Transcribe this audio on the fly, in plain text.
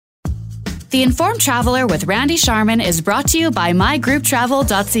The Informed Traveler with Randy Sharman is brought to you by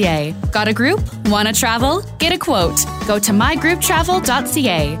mygrouptravel.ca. Got a group? Want to travel? Get a quote. Go to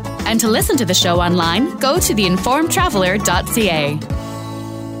mygrouptravel.ca. And to listen to the show online, go to theinformedtraveler.ca.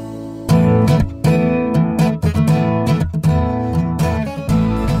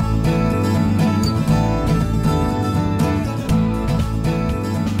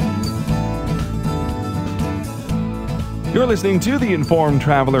 You're listening to the Informed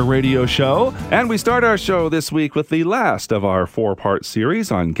Traveler Radio Show, and we start our show this week with the last of our four-part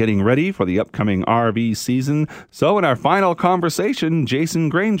series on getting ready for the upcoming RV season. So in our final conversation, Jason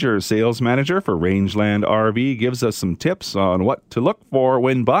Granger, sales manager for Rangeland RV, gives us some tips on what to look for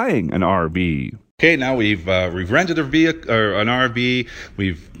when buying an RV. Okay, now we've rented a vehicle or an RV.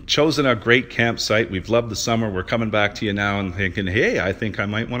 We've chosen a great campsite. We've loved the summer. We're coming back to you now and thinking, hey, I think I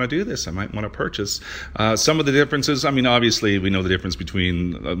might want to do this. I might want to purchase. Some of the differences, I mean, obviously we know the difference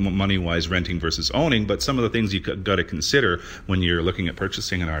between money-wise renting versus owning, but some of the things you got to consider when you're looking at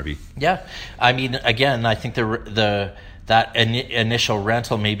purchasing an RV. Yeah, I mean, again, I think that initial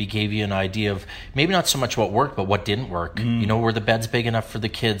rental maybe gave you an idea of maybe not so much what worked, but what didn't work. You know, were the beds big enough for the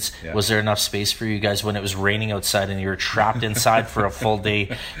kids? Yeah. Was there enough space for you guys when it was raining outside and you were trapped inside for a full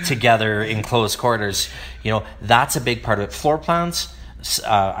day together in close quarters? You know, that's a big part of it. Floor plans.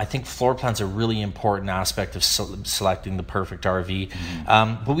 I think floor plans are a really important aspect of selecting the perfect RV.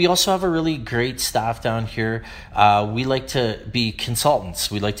 But we also have a really great staff down here. We like to be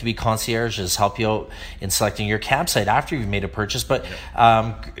consultants. We like to be concierges, help you out in selecting your campsite after you've made a purchase. But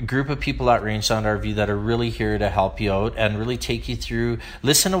a group of people at Rangeland RV that are really here to help you out and really take you through,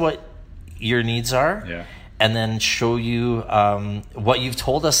 listen to what your needs are. Yeah. And then show you what you've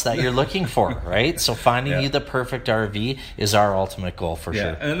told us that you're looking for, right? So finding you the perfect RV is our ultimate goal for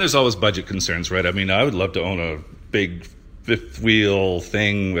sure. And there's always budget concerns, right? I mean, I would love to own a big fifth wheel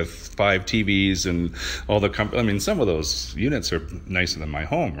thing with 5 TVs and all the I mean, some of those units are nicer than my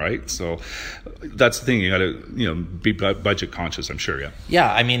home, right? So that's the thing. You got to, be budget conscious, I'm sure.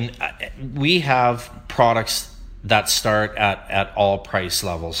 Yeah. I mean, we have products that start at all price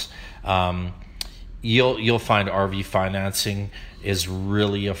levels. You'll find RV financing is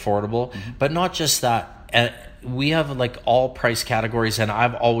really affordable, but not just that. We have like all price categories, and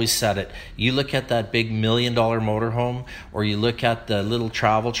I've always said it. You look at that big $1 million motorhome, or you look at the little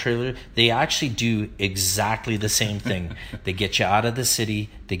travel trailer, they actually do exactly the same thing. They get you out of the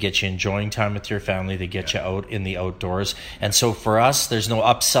city, they get you enjoying time with your family, they get you out in the outdoors. And so for us, there's no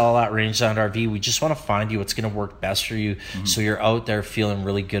upsell at Rangeland RV. We just want to find you what's going to work best for you, so you're out there feeling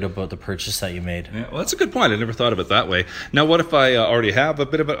really good about the purchase that you made. Yeah, well, that's a good point. I never thought of it that way. Now, what if I already have a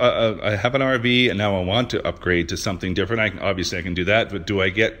bit of I have an RV, and now I want to upgrade to something different? Obviously I can do that, but do I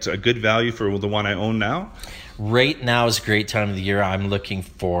get a good value for the one I own now? Right now is a great time of the year. I'm looking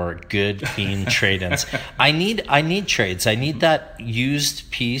for good, clean trade-ins. I need trades. I need that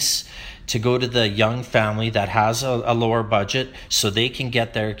used piece to go to the young family that has a lower budget, so they can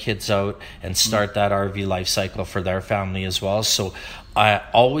get their kids out and start that RV life cycle for their family as well. So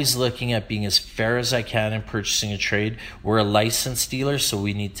always looking at being as fair as I can in purchasing a trade. We're a licensed dealer, so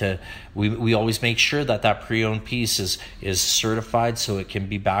we need to we always make sure that pre-owned piece is certified, so it can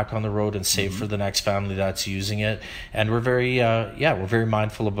be back on the road and safe for the next family that's using it. And we're very we're very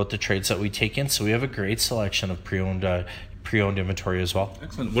mindful about the trades that we take in, so we have a great selection of pre-owned inventory as well.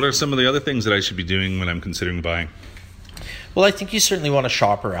 Excellent. What are some of the other things that I should be doing when I'm considering buying? Well, I think you certainly want to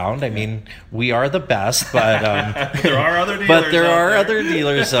shop around. I mean, we are the best, but there are other dealers. But there are other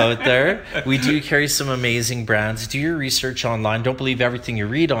dealers out there. We do carry some amazing brands. Do your research online. Don't believe everything you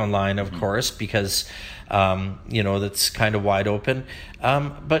read online, of course, because that's kind of wide open.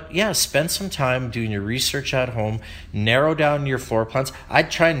 But yeah, spend some time doing your research at home. Narrow down your floor plans.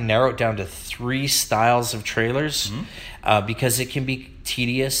 I'd try and narrow it down to 3 styles of trailers, because it can be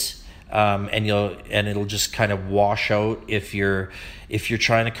tedious. And it'll just kind of wash out if you're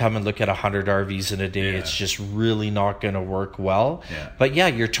trying to come and look at 100 RVs in a day. It's just really not going to work well. But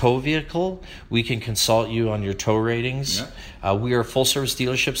your tow vehicle, we can consult you on your tow ratings. We are a full service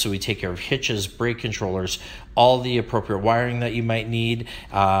dealership, so we take care of hitches, brake controllers, all the appropriate wiring that you might need.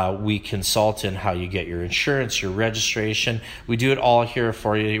 We consult in how you get your insurance, your registration. We do it all here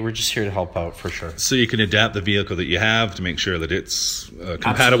for you. We're just here to help out for sure. So you can adapt the vehicle that you have to make sure that it's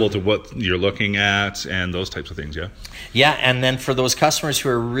compatible to what you're looking at and those types of things, Yeah, and then for those customers who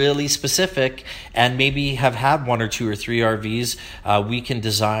are really specific and maybe have had 1 or 2 or 3 RVs, we can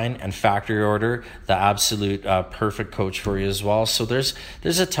design and factory order the absolute perfect coach for you as well. So there's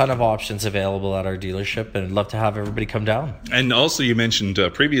a ton of options available at our dealership, and I'd love to have everybody come down. And also, you mentioned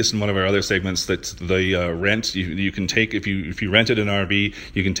previous in one of our other segments that the rent you can take if you rented an RV,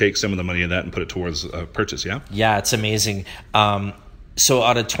 you can take some of the money of that and put it towards a purchase. Yeah, it's amazing. So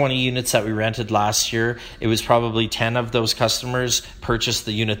out of 20 units that we rented last year, it was probably 10 of those customers purchased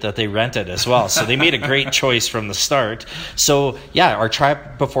the unit that they rented as well. So they made a great choice from the start. So yeah, our Try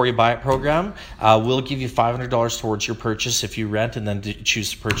It Before You Buy It program will give you $500 towards your purchase if you rent and then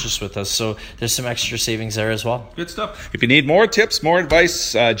choose to purchase with us. So there's some extra savings there as well. Good stuff. If you need more tips, more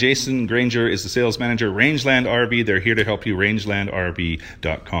advice, Jason Granger is the sales manager, Rangeland RV. They're here to help you,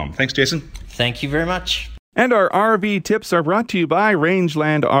 rangelandrv.com. Thanks, Jason. Thank you very much. And our RV tips are brought to you by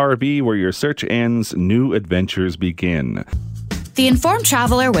Rangeland RV, where your search ends, new adventures begin. The Informed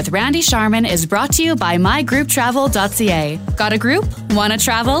Traveler with Randy Sharman is brought to you by mygrouptravel.ca. Got a group? Want to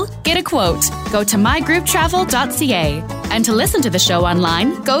travel? Get a quote. Go to mygrouptravel.ca. And to listen to the show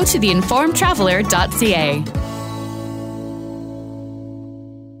online, go to theinformedtraveler.ca.